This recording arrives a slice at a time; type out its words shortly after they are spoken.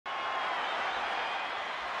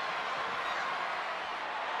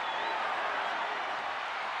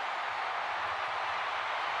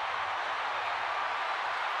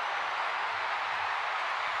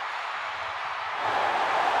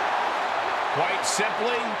Quite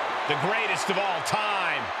simply, the greatest of all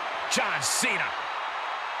time, John Cena.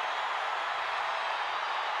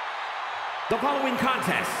 The following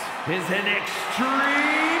contest is an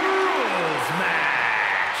Extreme Rules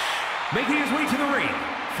match. Making his way to the ring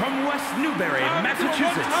from West Newbury,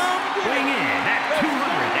 Massachusetts, weighing in at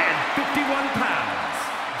 251 pounds,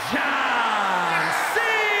 John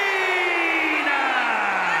Cena!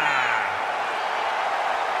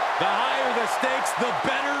 The higher the stakes, the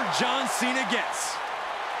better John Cena gets.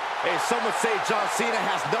 Hey, some would say John Cena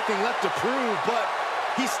has nothing left to prove, but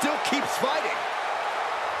he still keeps fighting.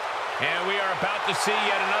 And we are about to see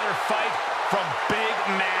yet another fight from Big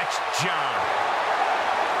Match John.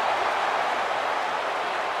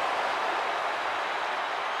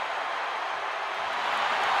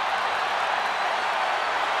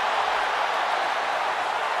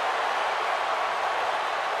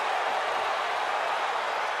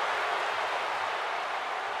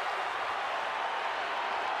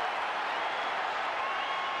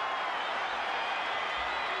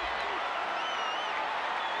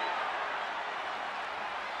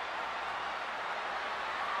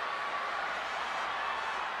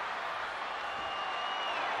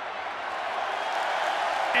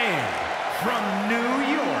 And from New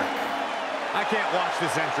York. I can't watch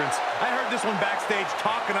this entrance. I heard this one backstage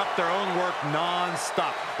talking up their own work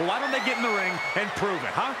non-stop. Well, why don't they get in the ring and prove it,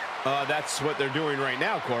 huh? That's what they're doing right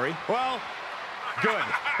now, Corey. Well, good.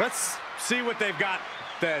 Let's see what they've got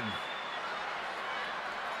then.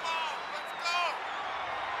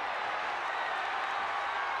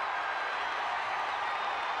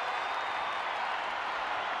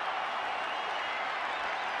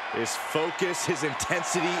 His focus, his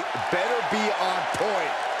intensity better be on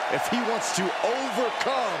point if he wants to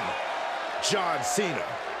overcome John Cena.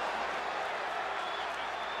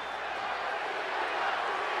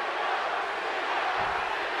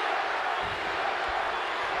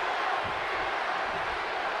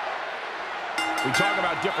 We talk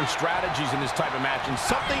about different strategies in this type of match, and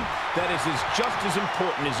something that is just as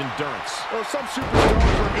important as endurance. Well, some superstars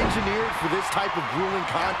are engineered for this type of grueling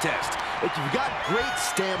contest. If you've got great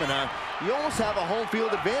stamina, you almost have a home field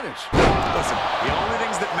advantage. Listen, the only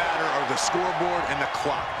things that matter are the scoreboard and the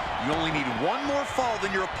clock. You only need one more fall than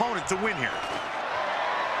your opponent to win here.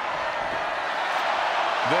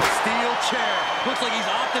 The steel chair. Looks like he's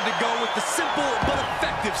opted to go with the simple but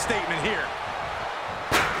effective statement here.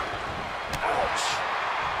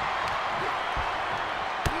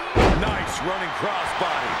 Nice running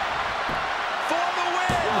crossbody. For the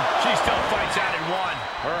win! She still fights out in one.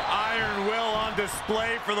 Her iron will on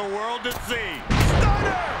display for the world to see.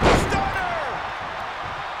 Stunner! Stunner!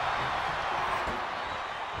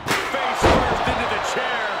 Face first into the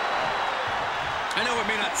chair. I know it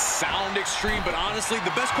may not sound extreme, but honestly,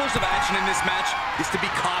 the best course of action in this match is to be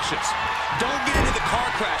cautious. Don't get into the car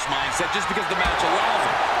crash mindset just because the match allows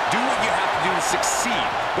it. Do what you have to do to succeed,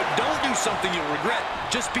 but don't do something you'll regret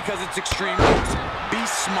just because it's Extreme Rules. Be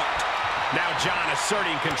smart. Now John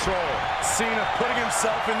asserting control. Cena putting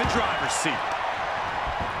himself in the driver's seat.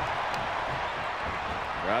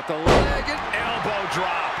 Got the leg and Elbow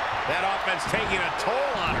drop. That offense taking a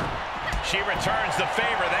toll on her. She returns the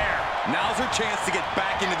favor there. Now's her chance to get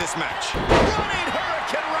back into this match. Running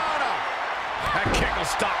Hurricane Rana. That kick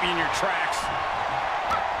will stop you in your tracks.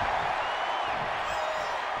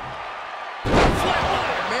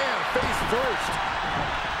 Flatline, man, face first.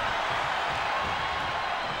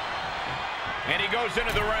 And he goes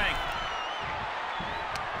into the ring.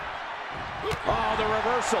 Oh, the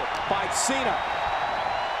reversal by Cena.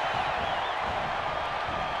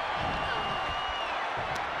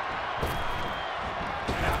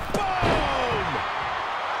 Boom!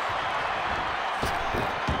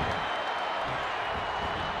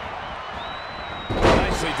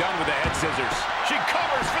 Nicely done with the head scissors. She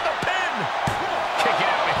covers for the pin. Kick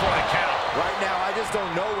out before the count. Right now, I just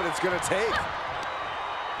don't know what it's going to take.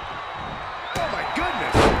 Oh, my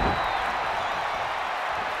goodness.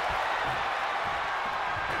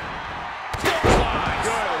 Clothesline.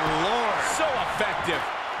 Good Lord. So effective.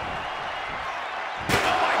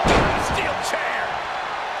 Oh, my God, steel chair.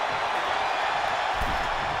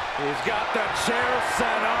 He's got the chair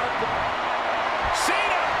set up.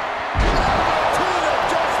 Cena. To an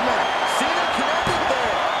adjustment. Cena connected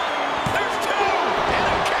there. There's two. And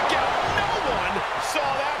a kick out. No one saw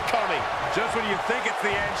that coming. Just when you think it's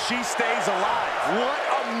the end, she stays alive. What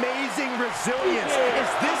amazing resilience.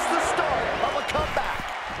 Is this the start of a comeback?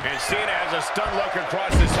 And Cena has a stunned look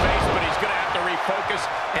across his face, but he's going to have to refocus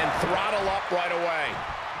and throttle up right away.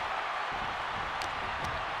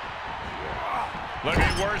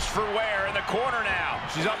 Looking worse for wear in the corner now.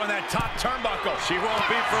 She's up on that top turnbuckle. She won't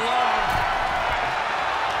be for long.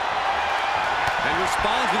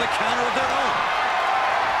 responds with a counter of their own.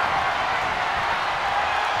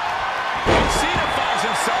 And Cena finds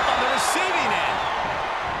himself on the receiving end.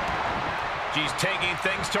 She's taking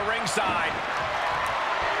things to ringside.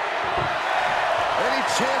 Any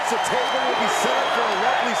chance the table will be set up for a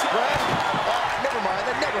lovely spread? Never mind,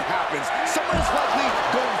 that never happens. Someone is likely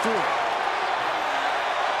going through it.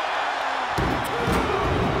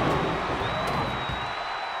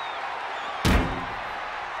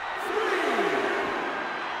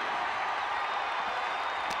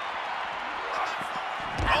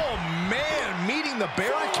 Oh, man, meeting the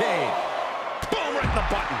barricade. Boom, right in the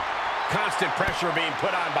button. Constant pressure being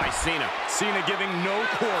put on by Cena. Cena giving no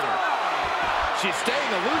quarter. She's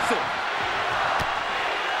staying elusive.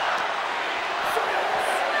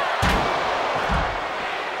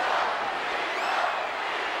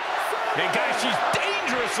 And guys, she's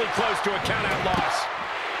dangerously close to a count-out loss.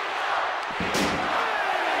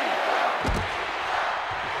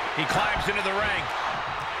 He climbs into the ring.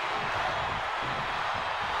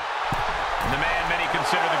 The man many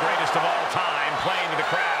consider the greatest of all time playing to the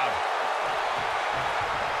crowd.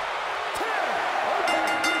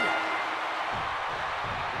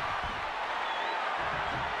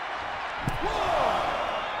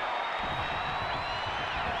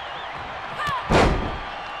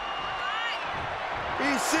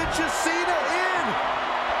 He cinches Cena in.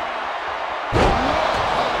 A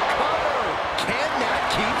cover. Can that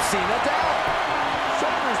keep Cena down?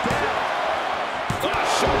 Shoulders down.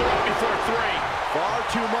 Shoulder up before three. Far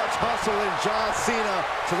too much hustle in John Cena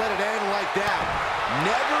to let it end like that.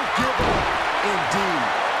 Never give up, indeed.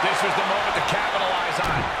 This was the moment to capitalize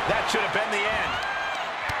on. That should have been the end.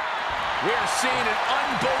 We're seeing an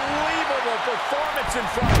unbelievable performance in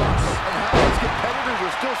front of us. And how these competitors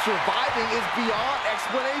are still surviving is beyond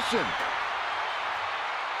explanation.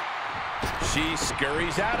 She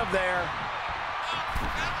scurries out of there.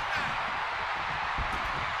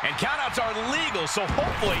 And countouts are legal, so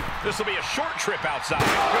hopefully this will be a short trip outside.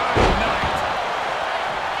 Good night.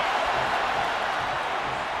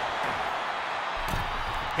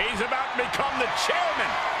 He's about to become the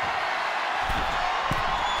chairman.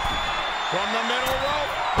 From the middle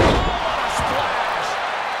rope. Oh, a splash.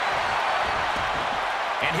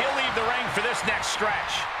 And he'll leave the ring for this next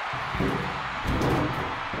stretch.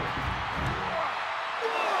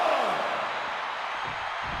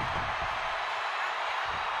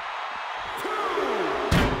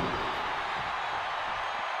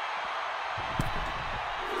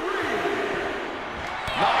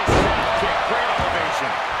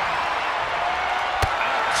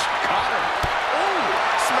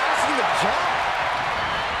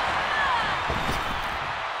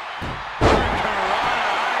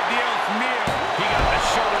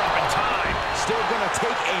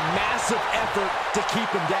 Effort to keep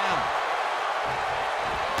him down.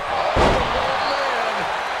 Oh, man.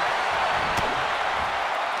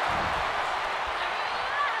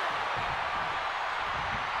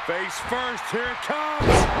 Face first, here it comes.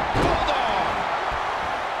 Bulldog.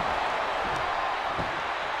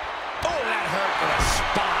 Oh, that hurt to the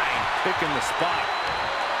spine. Picking the spot.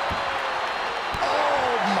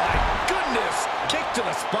 Oh, my goodness. Kick to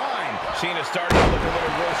the spine. Cena starting to look a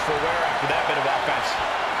little worse for wear after that bit of offense.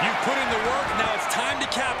 You put in the work, now it's time to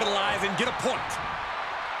capitalize and get a point.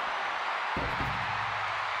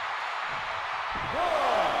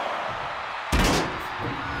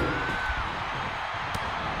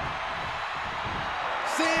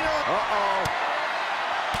 Cena. Uh-oh.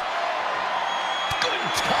 Good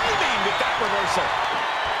timing with that reversal.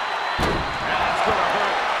 That's going to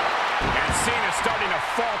hurt. And Cena's starting to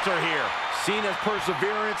falter here. Cena's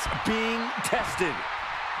perseverance being tested.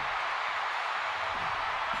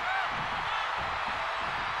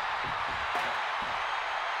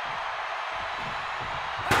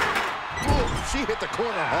 She hit the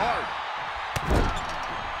corner hard.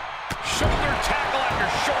 Shoulder tackle after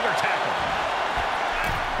shoulder tackle.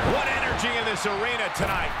 What energy in this arena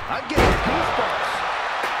tonight. I'm getting goosebumps.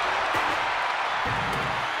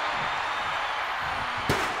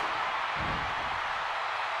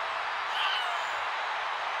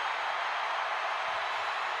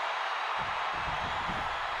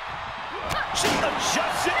 She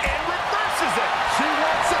adjusts it and reverses it. She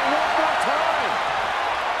wants it one more time.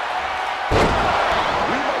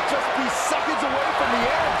 We might just be seconds away from the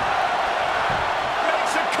end.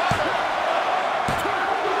 Makes a cover.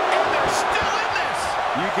 And they're still in this.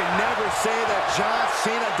 You can never say that John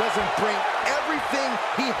Cena doesn't bring everything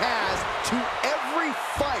he has to every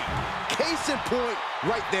fight. Case in point,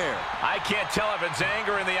 right there. I can't tell if it's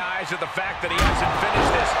anger in the eyes at the fact that he hasn't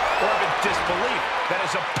finished this, or if it's disbelief that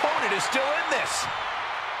his opponent is still in this.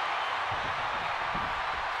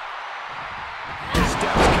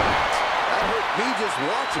 me just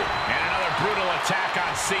watch it. And another brutal attack on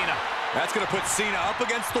Cena. That's going to put Cena up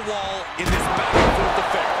against the wall in this back-and-forth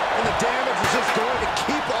affair. And the damage is just going to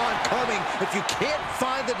keep on coming if you can't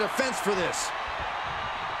find the defense for this.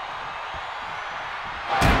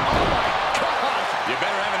 Oh, my God! You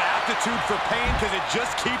better have an aptitude for pain because it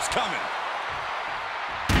just keeps coming.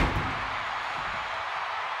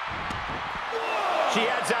 She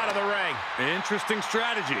heads out of the ring. Interesting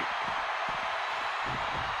strategy.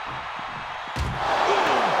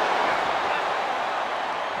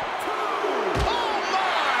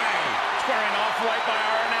 Right by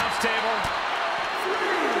our announce table.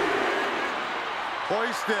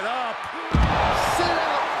 Hoisted up. Sit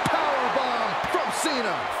out powerbomb from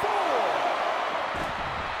Cena. 4.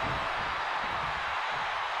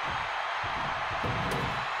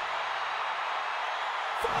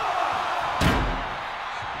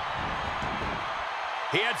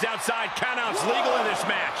 He heads outside. Countouts legal in this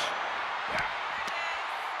match.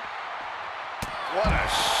 What a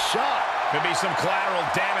shot. Could be some collateral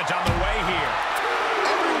damage on the way here.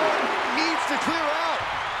 Everyone needs to clear out,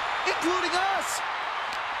 including us.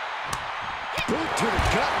 Boot to the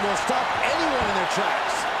gut will stop anyone in their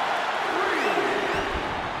tracks.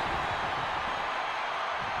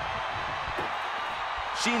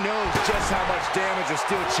 She knows just how much damage a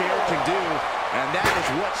steel chair can do, and that is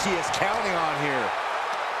what she is counting on here.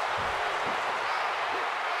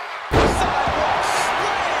 Sidewalk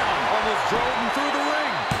slam! Almost drove him through the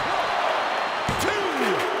ring. 2.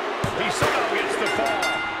 He somehow gets the fall.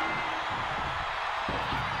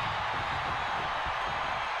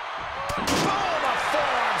 Boom! A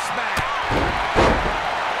forearm smack.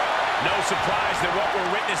 No surprise that what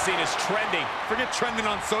we're witnessing is trending. Forget trending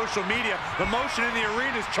on social media. The motion in the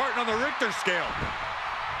arena is charting on the Richter scale.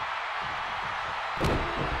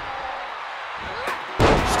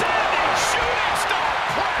 Standing shooting star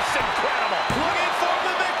press. Incredible. Looking for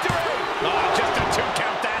the victory. Oh, just a 2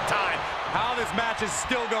 count that time. How this match is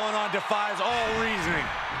still going on defies all reasoning.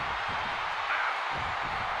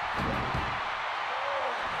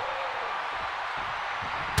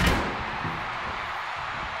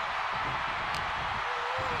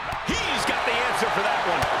 He's got the answer for that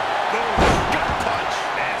one. Boom. Gut punch.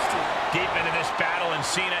 Nasty. Deep into this battle, and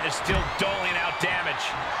Cena is still doling out damage.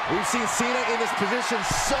 We've seen Cena in this position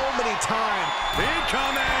so many times.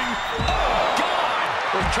 Incoming! Oh, God!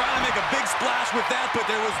 We're trying to make a big splash with that, but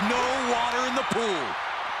there was no water in the pool.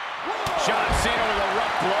 John Cena with a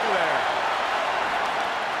rough blow there.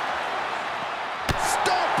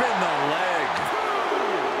 Stomp in the leg.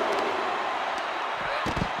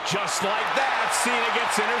 Just like that, Cena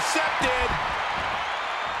gets intercepted.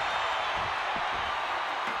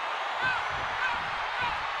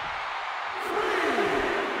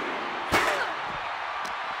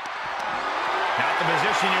 Not the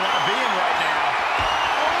position you want to be in right now.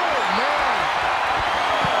 Oh, man.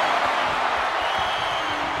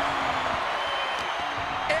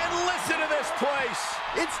 And listen to this place.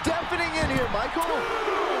 It's deafening in here, Michael.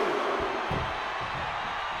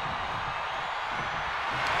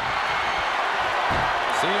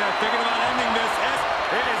 Cena thinking about ending this.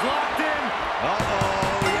 It is locked in.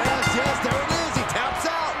 Uh-oh, yes, there it is. He taps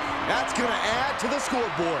out. That's going to add to the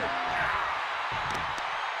scoreboard.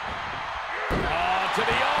 To the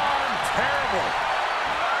arm. Terrible.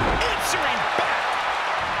 Answering back.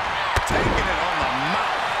 Taking it on the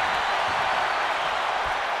mouth.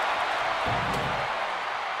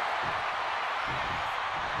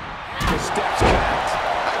 The steps connect.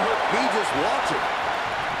 I hope we just watch it.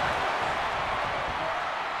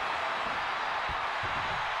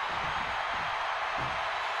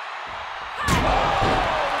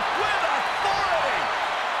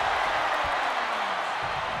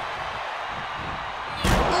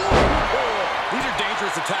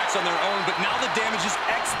 Attacks on their own, but now the damage is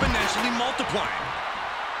exponentially multiplying.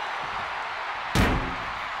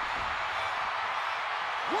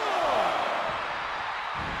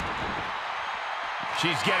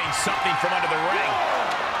 She's getting something from under the ring.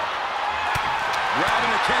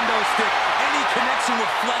 Grabbing a kendo stick, any connection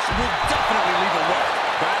with flesh will definitely leave a mark.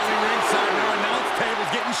 Battling ringside now, announce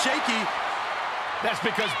table's getting shaky. That's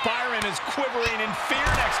because Byron is quivering in fear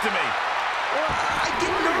next to me. Well, I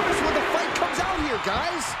get nervous when the fight comes out here,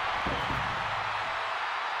 guys.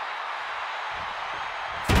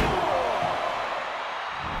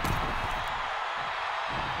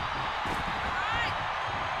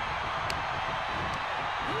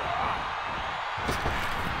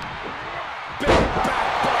 Big back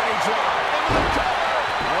body drop into the cover.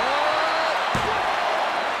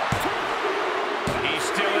 He's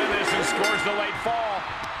still in this and scores the late fall.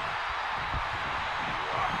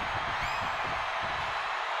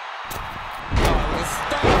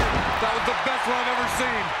 wrestler I've ever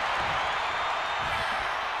seen.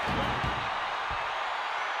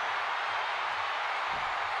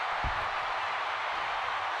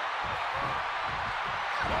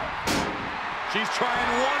 She's trying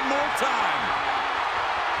one more time.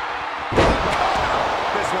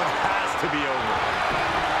 This one has to be over.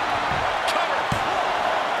 Cover.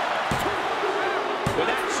 With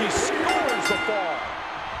that, she scores the fall.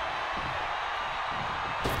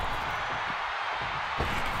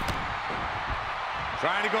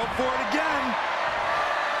 Trying to go for it again.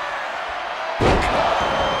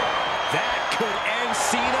 That could end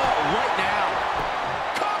Cena right now.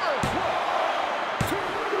 Cover.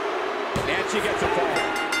 And she gets a fall.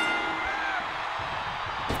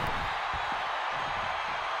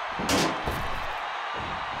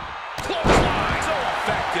 Clothesline. So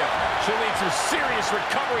effective. She'll need some serious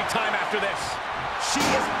recovery time after this. She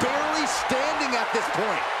is barely standing at this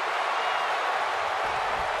point.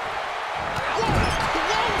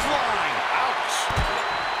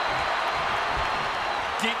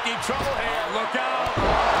 Deep trouble here. Look out.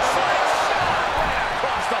 Side shot right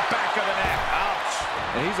across the back of the neck. Ouch.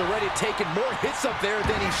 And he's already taken more hits up there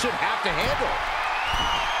than he should have to handle.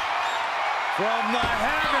 From the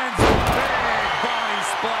heavens, big body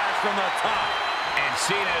splash from the top. And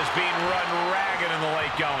Cena is being run ragged in the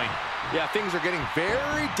late going. Yeah, things are getting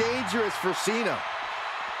very dangerous for Cena.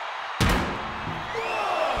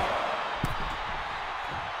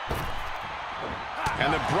 And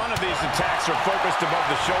the brunt of these attacks are focused above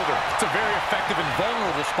the shoulder. It's a very effective and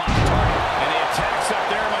vulnerable spot to target. And the attacks up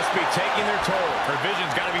there must be taking their toll. Her vision's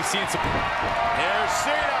got to be seeing some... Here's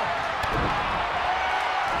Cena.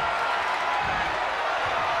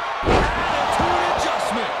 Attitude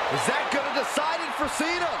adjustment. Is that going to decide it for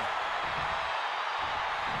Cena?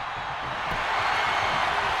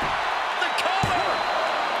 The cover.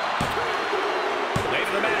 Late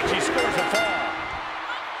in the match, he scores a fall.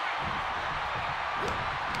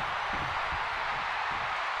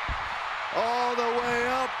 All the way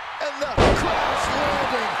up, and the crash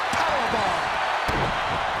landing powerbomb.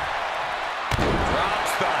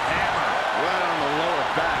 Drops the hammer. Right on the lower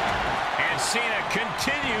back. And Cena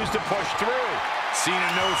continues to push through. Cena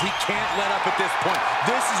knows he can't let up at this point.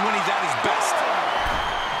 This is when he's at his best.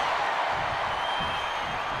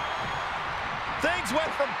 Things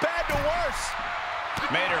went from bad to worse.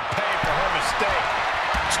 Made her pay for her mistake.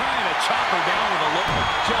 Trying to chop her down with a look.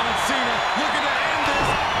 John Cena looking to end this.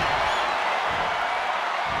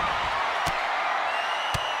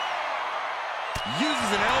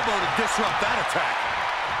 Uses an elbow to disrupt that attack.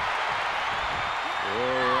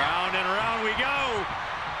 Round and round we go.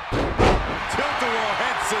 Tilt-a-whirl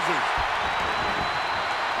head scissors.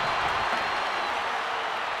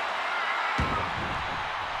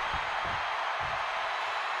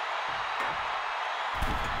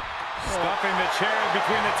 Stuffing the chair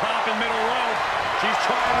between the top and middle rope. She's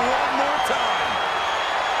trying one more time.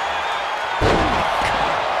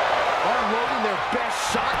 Unloading their best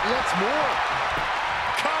shot once more.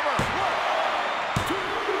 Cover.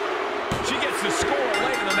 She gets the score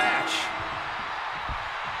late in the match.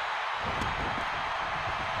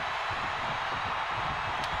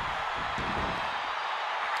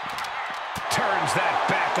 Turns that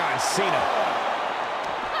back on Cena.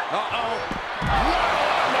 Uh-oh.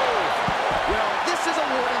 Well, this is a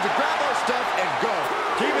warning to grab our stuff and go.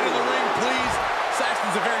 Keep it in the ring, please.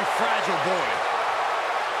 Saxton's a very fragile boy.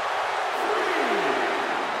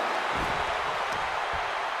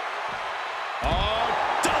 Oh,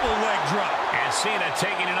 double leg drop. And Cena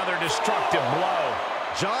taking another destructive blow.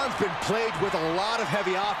 John's been plagued with a lot of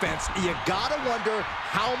heavy offense. You gotta wonder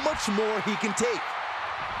how much more he can take.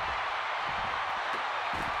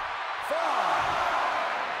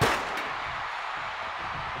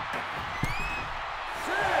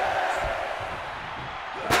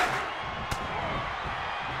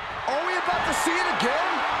 Are we about to see it again?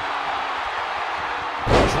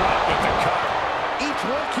 Drop with the cover. Each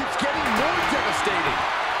one keeps getting more devastating.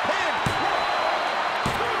 Pin.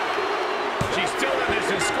 She's still in this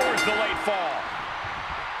and scores the late fall.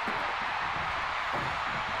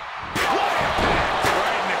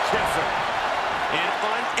 Right in the kisser. An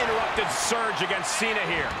uninterrupted surge against Cena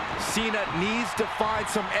here. Cena needs to find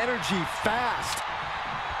some energy fast.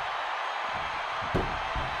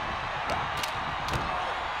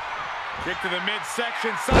 Kick to the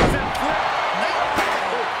midsection, sunset flip.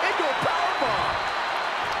 Into a powerbomb.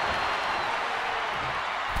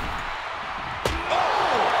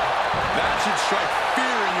 That should strike fear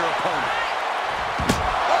in your opponent.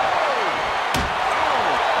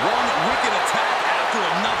 One wicked attack after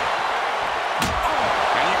another.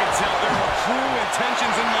 And you can tell there are true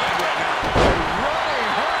intentions in mind right now. Running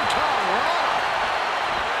hard Colorado.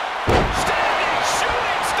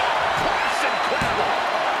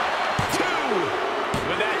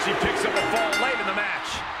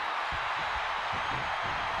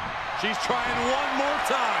 She's trying one more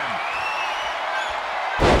time.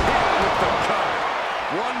 With the cover.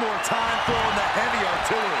 One more time, throwing the heavy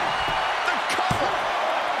artillery. The cover.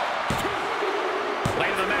 Late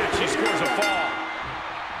in the match, she scores a fall.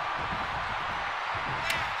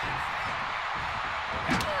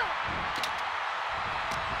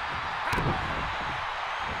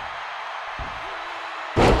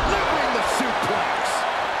 Delivering the suplex.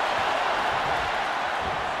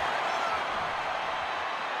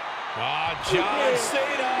 John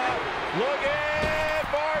Cena looking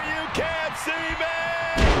for you can't see me.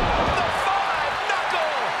 The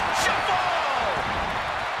 5-knuckle shuffle.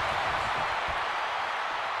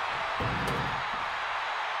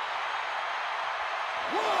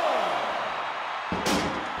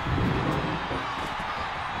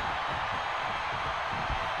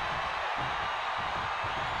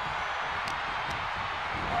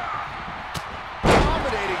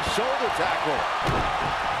 Dominating shoulder tackle.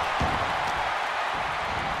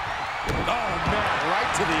 Oh, man,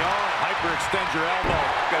 right to the arm. Hyperextend your elbow.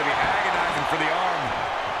 Got to be agonizing for the arm.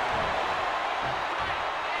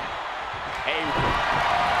 Hey,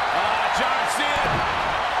 John Cena.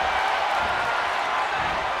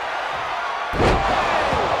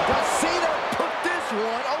 Does Cena put this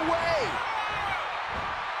one away?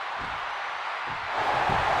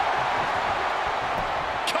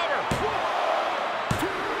 Cover.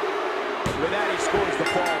 With that, he scores the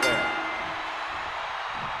fall there.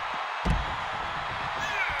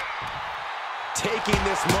 Taking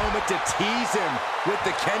this moment to tease him with the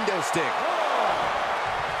kendo stick.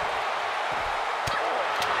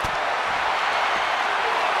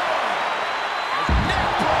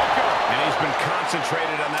 And he's been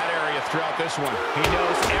concentrated on that area throughout this one. He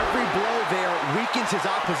knows every blow there weakens his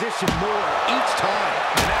opposition more each time.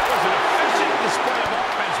 And that was an efficient display of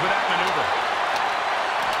offense with that maneuver.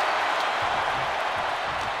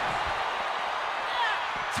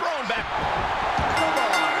 Thrown back. Come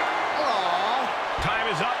on. Aw. Time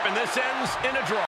is up, and this ends in a draw.